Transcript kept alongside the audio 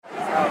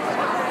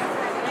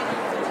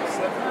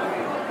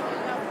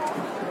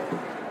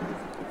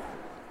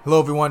Hello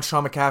everyone,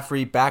 Sean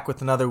McCaffrey back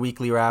with another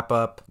weekly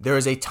wrap-up. There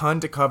is a ton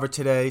to cover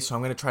today, so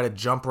I'm going to try to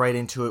jump right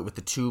into it with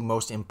the two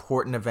most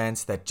important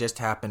events that just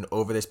happened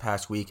over this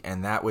past week,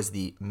 and that was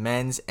the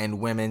men's and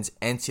women's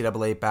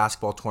NCAA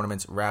basketball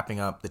tournaments wrapping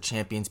up, the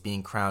champions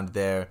being crowned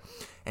there.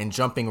 And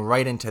jumping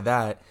right into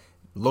that,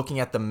 looking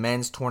at the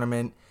men's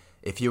tournament,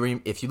 if you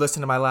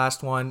listen to my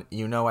last one,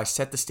 you know I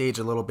set the stage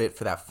a little bit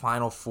for that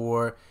Final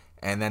Four.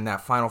 And then that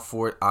Final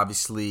Four,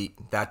 obviously,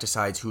 that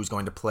decides who's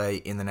going to play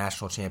in the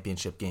national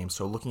championship game.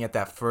 So looking at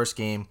that first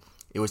game,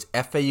 it was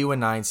FAU, a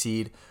 9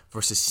 seed,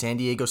 versus San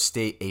Diego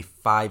State, a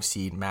 5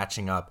 seed,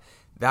 matching up.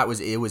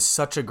 It was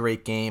such a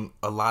great game,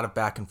 a lot of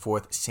back and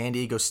forth. San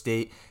Diego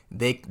State,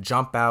 they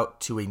jump out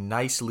to a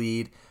nice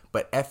lead,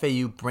 but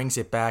FAU brings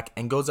it back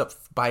and goes up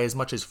by as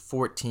much as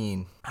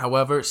 14.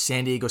 However,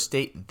 San Diego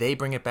State, they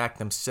bring it back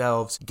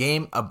themselves.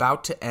 Game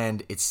about to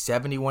end. It's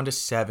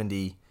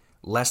 71-70.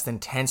 Less than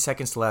 10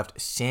 seconds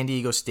left. San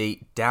Diego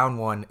State, down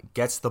 1,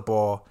 gets the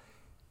ball.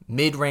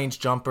 Mid-range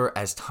jumper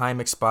as time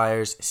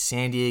expires.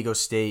 San Diego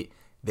State,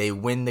 they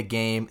win the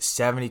game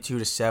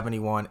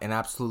 72-71. An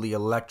absolutely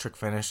electric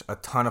finish. A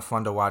ton of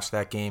fun to watch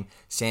that game.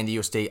 San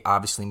Diego State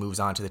obviously moves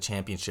on to the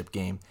championship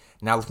game.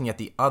 Now looking at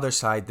the other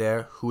side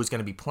there, who is going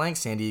to be playing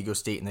San Diego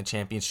State in the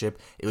championship?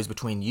 It was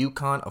between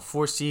UConn, a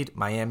 4 seed,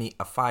 Miami,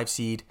 a 5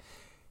 seed.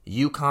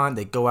 UConn,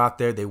 they go out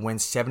there, they win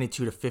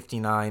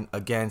 72-59.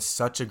 Again,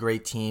 such a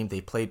great team.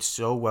 They played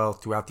so well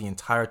throughout the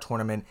entire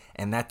tournament,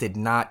 and that did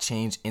not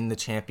change in the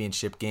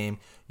championship game.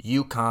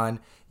 UConn,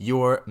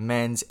 your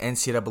men's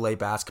NCAA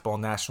basketball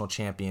national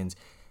champions.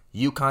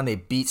 UConn, they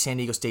beat San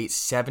Diego State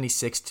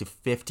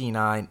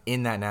 76-59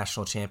 in that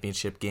national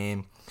championship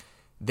game.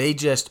 They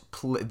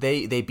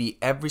beat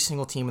every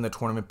single team in the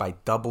tournament by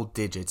double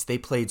digits. They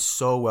played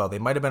so well. They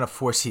might have been a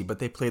 4 seed, but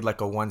they played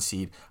like a 1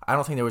 seed. I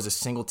don't think there was a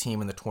single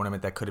team in the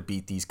tournament that could have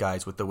beat these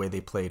guys with the way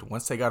they played.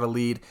 Once they got a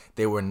lead,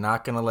 they were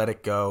not going to let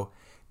it go.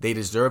 They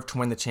deserve to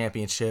win the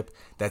championship.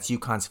 That's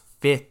UConn's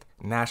 5th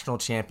national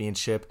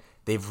championship.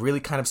 They've really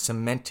kind of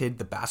cemented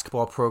the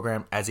basketball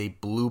program as a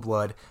blue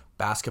blood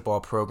basketball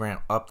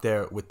program up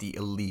there with the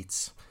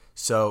elites.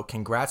 So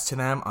congrats to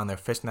them on their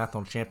 5th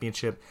national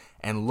championship.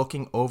 And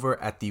looking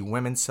over at the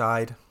women's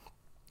side,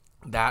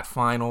 that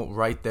final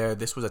right there,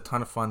 this was a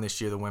ton of fun this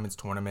year, the women's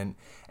tournament.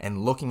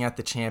 And looking at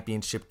the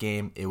championship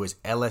game, it was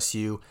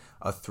LSU,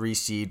 a 3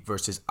 seed,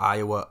 versus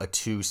Iowa, a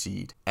 2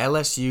 seed.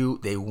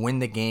 LSU, they win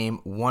the game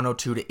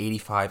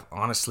 102-85.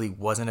 Honestly,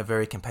 wasn't a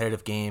very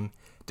competitive game.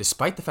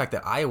 Despite the fact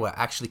that Iowa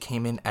actually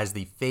came in as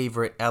the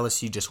favorite,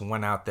 LSU just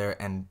went out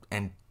there and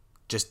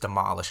just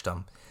demolished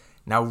them.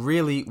 Now,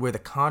 really, where the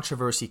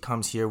controversy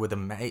comes here, where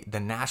the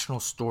national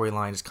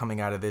storyline is coming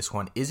out of this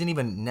one, isn't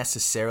even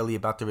necessarily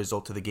about the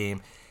result of the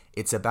game.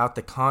 It's about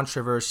the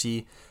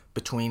controversy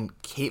between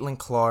Caitlin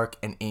Clark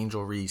and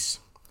Angel Reese.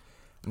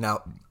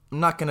 Now, I'm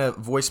not going to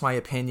voice my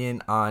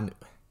opinion on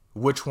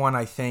which one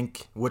I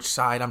think, which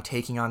side I'm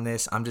taking on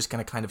this. I'm just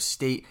going to kind of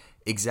state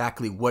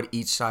exactly what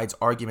each side's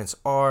arguments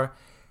are,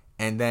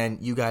 and then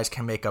you guys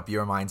can make up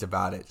your minds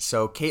about it.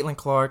 So, Caitlin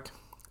Clark,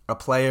 a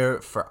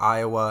player for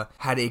Iowa,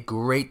 had a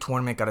great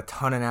tournament, got a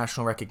ton of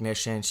national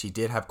recognition. She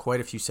did have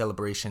quite a few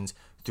celebrations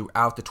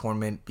throughout the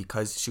tournament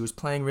because she was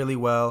playing really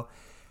well.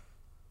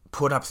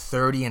 Put up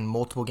 30 in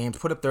multiple games,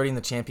 put up 30 in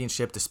the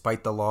championship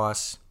despite the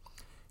loss.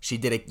 She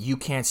did a "You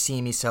Can't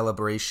See Me"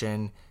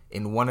 celebration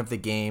in one of the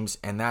games,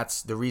 and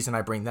that's the reason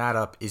I bring that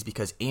up is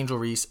because Angel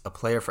Reese, a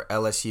player for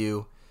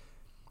LSU,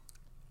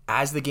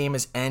 as the game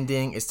is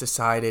ending, it's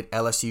decided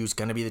LSU is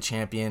going to be the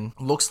champion.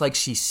 Looks like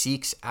she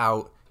seeks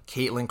out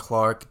Caitlin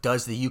Clark,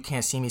 does the "You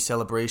Can't See Me"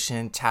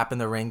 celebration, tapping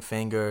the ring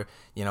finger,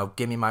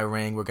 give me my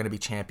ring, we're going to be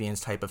champions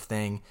type of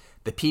thing.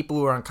 The people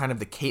who are on kind of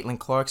the Caitlin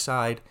Clark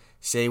side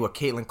say what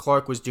Caitlin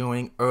Clark was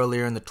doing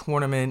earlier in the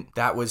tournament,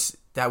 that was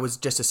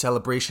just a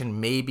celebration,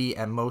 maybe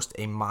at most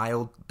a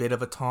mild bit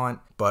of a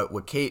taunt. But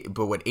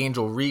what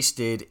Angel Reese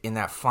did in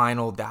that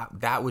final,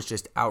 that was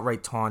just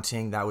outright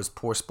taunting. That was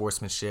poor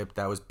sportsmanship.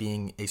 That was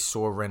being a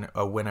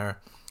winner.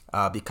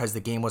 Because the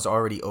game was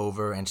already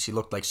over and she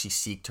looked like she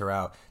seeked her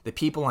out. The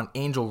people on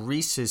Angel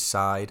Reese's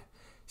side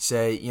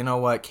say, you know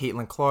what,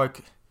 Caitlin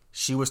Clark,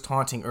 she was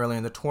taunting earlier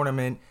in the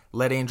tournament.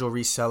 Let Angel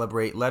Reese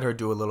celebrate. Let her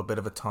do a little bit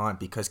of a taunt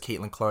because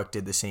Caitlin Clark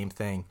did the same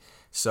thing.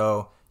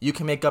 So you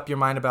can make up your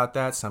mind about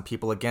that. Some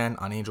people, again,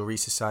 on Angel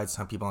Reese's side,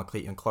 some people on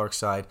Caitlin Clark's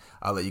side.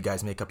 I'll let you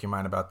guys make up your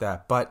mind about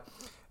that. But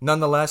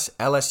nonetheless,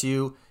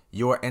 LSU,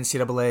 your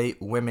NCAA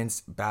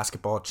women's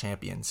basketball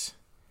champions.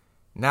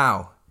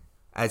 Now,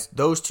 as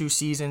those two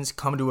seasons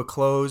come to a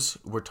close,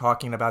 we're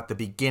talking about the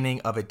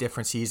beginning of a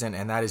different season,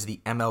 and that is the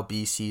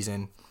MLB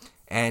season.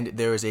 And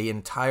there is an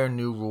entire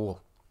new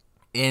rule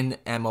in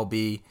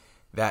MLB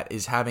that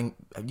is having,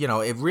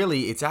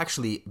 it's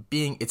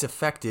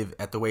effective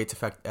at the way it's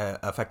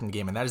affecting the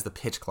game, and that is the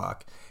pitch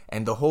clock.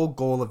 And the whole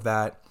goal of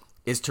that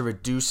is to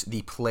reduce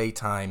the play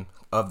time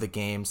of the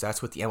games.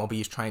 That's what the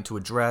MLB is trying to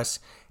address.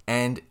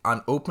 And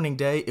on opening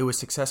day, it was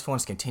successful and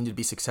it's continued to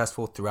be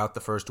successful throughout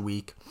the first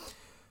week.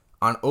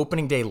 On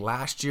opening day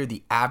last year,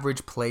 the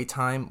average play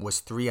time was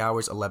 3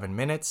 hours, 11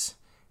 minutes.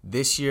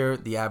 This year,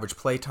 the average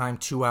play time,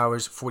 2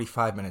 hours,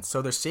 45 minutes.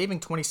 So they're saving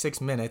 26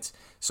 minutes.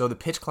 So the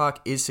pitch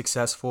clock is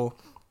successful.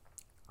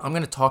 I'm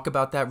going to talk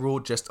about that rule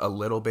just a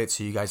little bit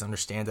so you guys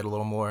understand it a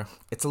little more.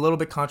 It's a little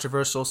bit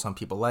controversial. Some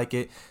people like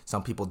it.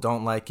 Some people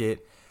don't like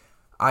it.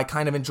 I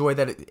kind of enjoy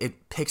that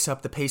it picks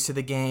up the pace of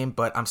the game,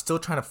 but I'm still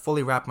trying to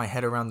fully wrap my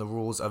head around the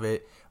rules of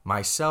it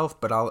myself.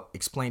 But I'll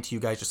explain to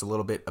you guys just a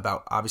little bit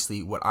about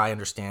obviously what I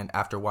understand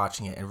after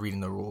watching it and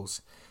reading the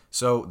rules.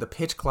 So the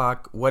pitch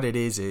clock, what it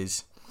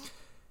is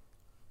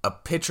a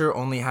pitcher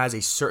only has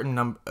a certain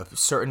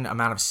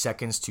amount of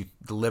seconds to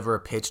deliver a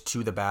pitch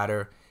to the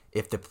batter.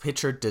 If the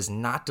pitcher does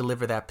not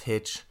deliver that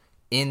pitch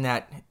in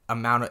the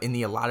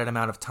allotted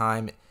amount of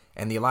time,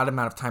 and the allotted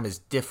amount of time is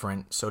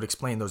different, so to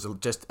explain, those are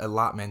just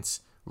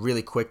allotments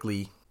really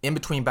quickly. In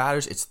between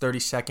batters, it's 30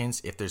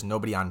 seconds. If there's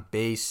nobody on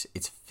base,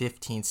 it's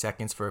 15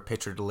 seconds for a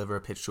pitcher to deliver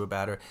a pitch to a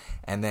batter.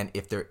 And then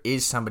if there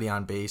is somebody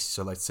on base,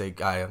 so let's say a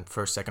guy on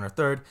first, second, or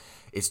third,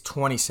 it's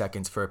 20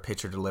 seconds for a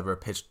pitcher to deliver a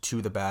pitch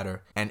to the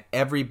batter. And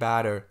every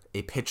batter,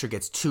 a pitcher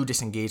gets 2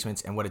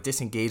 disengagements. And what a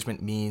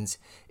disengagement means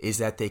is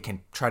that they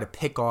can try to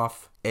pick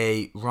off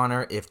a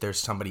runner if there's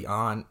somebody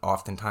on.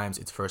 Oftentimes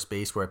it's first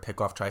base where a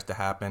pickoff tries to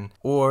happen,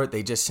 or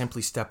they just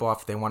simply step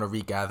off if they want to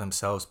regather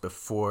themselves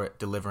before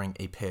delivering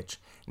a pitch.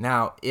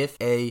 Now, if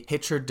a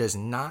pitcher does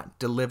not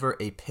deliver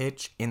a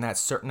pitch in that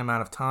certain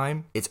amount of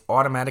time, it's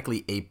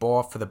automatically a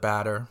ball for the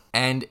batter.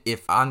 And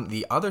if on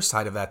the other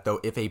side of that though,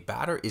 if a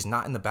batter is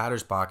not in the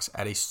batter's box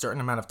at a certain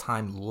amount of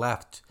time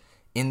left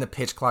in the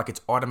pitch clock,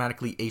 it's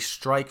automatically a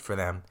strike for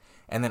them.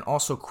 And then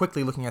also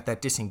quickly looking at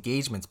that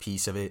disengagements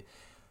piece of it,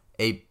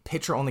 a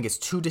pitcher only gets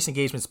 2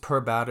 disengagements per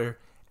batter,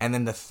 and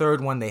then the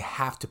third one, they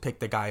have to pick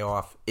the guy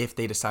off if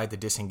they decide to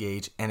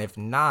disengage. And if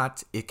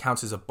not, it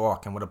counts as a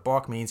balk. And what a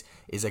balk means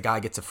is a guy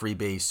gets a free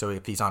base. So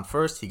if he's on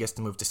first, he gets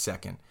to move to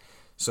second.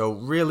 So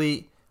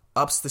really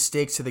ups the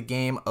stakes to the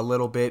game a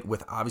little bit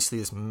with obviously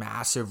this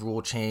massive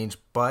rule change.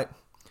 But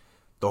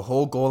the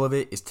whole goal of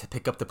it is to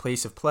pick up the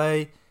pace of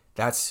play.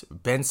 That's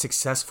been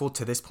successful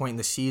to this point in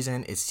the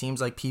season. It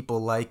seems like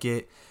people like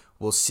it.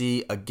 We'll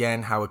see,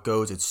 again, how it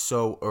goes. It's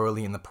so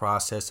early in the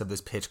process of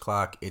this pitch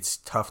clock. It's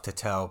tough to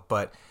tell.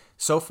 But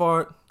so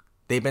far,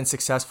 they've been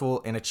successful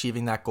in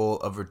achieving that goal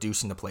of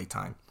reducing the play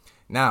time.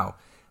 Now,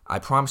 I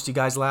promised you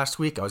guys last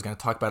week I was going to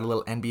talk about a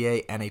little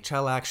NBA,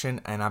 NHL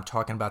action, and I'm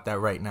talking about that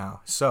right now.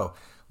 So,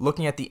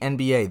 looking at the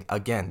NBA,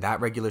 again,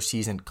 that regular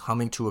season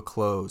coming to a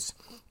close.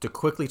 To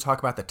quickly talk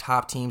about the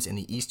top teams in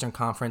the Eastern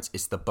Conference,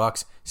 it's the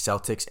Bucks,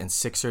 Celtics, and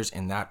Sixers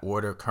in that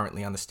order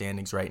currently on the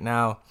standings right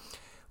now.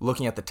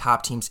 Looking at the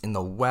top teams in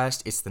the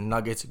West, it's the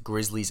Nuggets,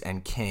 Grizzlies,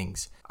 and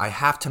Kings. I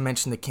have to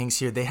mention the Kings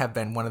here. They have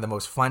been one of the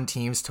most fun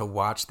teams to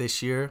watch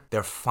this year.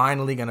 They're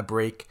finally going to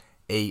break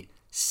a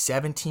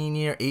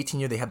 17-year,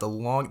 18-year. They had the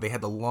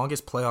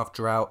longest playoff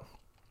drought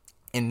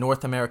in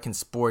North American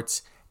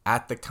sports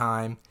at the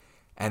time,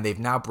 and they've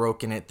now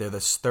broken it. They're the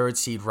 3rd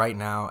seed right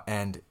now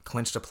and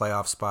clinched a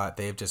playoff spot.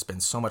 They've just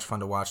been so much fun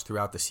to watch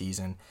throughout the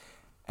season.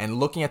 And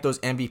looking at those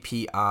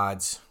MVP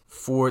odds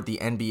for the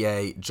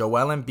NBA,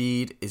 Joel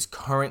Embiid is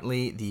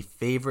currently the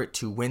favorite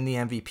to win the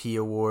MVP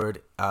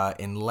award,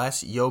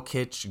 unless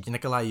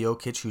Nikola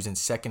Jokic, who's in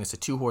second. It's a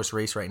 2-horse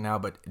race right now,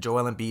 but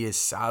Joel Embiid has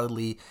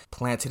solidly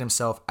planted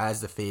himself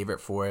as the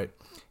favorite for it.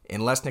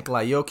 Unless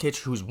Nikola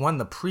Jokic, who's won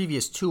the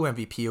previous 2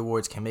 MVP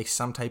awards, can make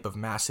some type of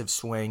massive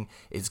swing,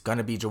 it's going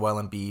to be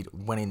Joel Embiid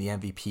winning the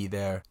MVP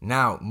there.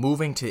 Now,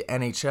 moving to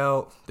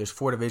NHL, there's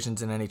 4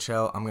 divisions in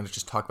NHL. I'm going to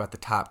just talk about the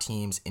top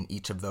teams in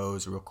each of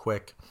those real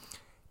quick.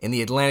 In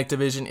the Atlantic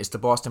Division, it's the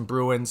Boston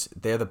Bruins.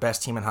 They're the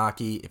best team in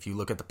hockey, if you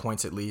look at the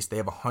points at least. They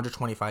have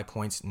 125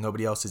 points.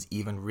 Nobody else is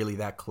even really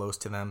that close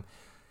to them.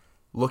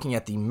 Looking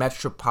at the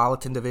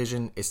Metropolitan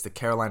Division, it's the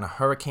Carolina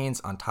Hurricanes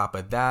on top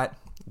of that.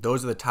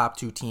 Those are the top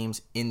 2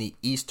 teams in the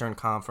Eastern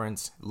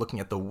Conference.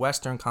 Looking at the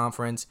Western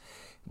Conference,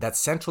 that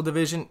Central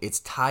Division, it's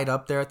tied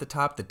up there at the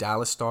top. The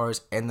Dallas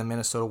Stars and the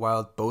Minnesota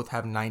Wild both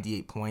have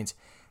 98 points.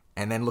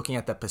 And then looking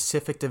at the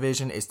Pacific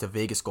Division, it's the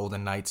Vegas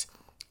Golden Knights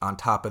on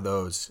top of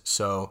those.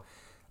 So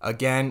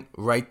again,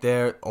 right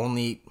there,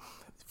 only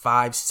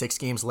 5-6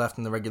 games left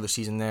in the regular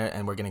season there,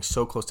 and we're getting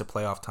so close to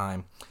playoff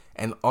time.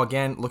 And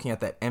again, looking at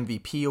that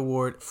MVP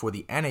award for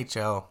the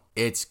NHL,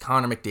 it's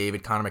Connor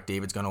McDavid. Connor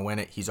McDavid's going to win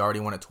it. He's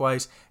already won it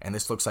twice, and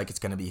this looks like it's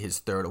going to be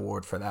his 3rd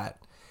award for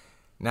that.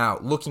 Now,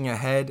 looking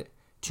ahead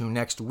to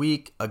next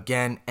week,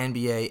 again,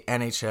 NBA,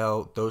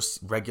 NHL, those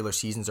regular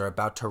seasons are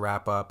about to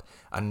wrap up.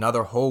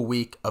 Another whole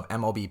week of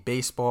MLB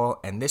baseball,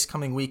 and this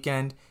coming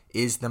weekend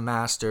is the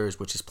Masters,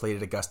 which is played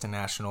at Augusta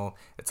National.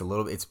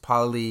 It's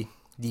probably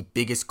the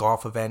biggest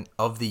golf event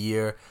of the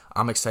year.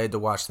 I'm excited to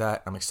watch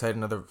that. I'm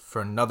excited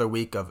for another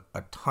week of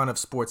a ton of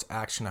sports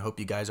action. I hope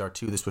you guys are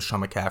too. This was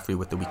Sean McCaffrey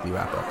with the Weekly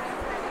Wrap Up.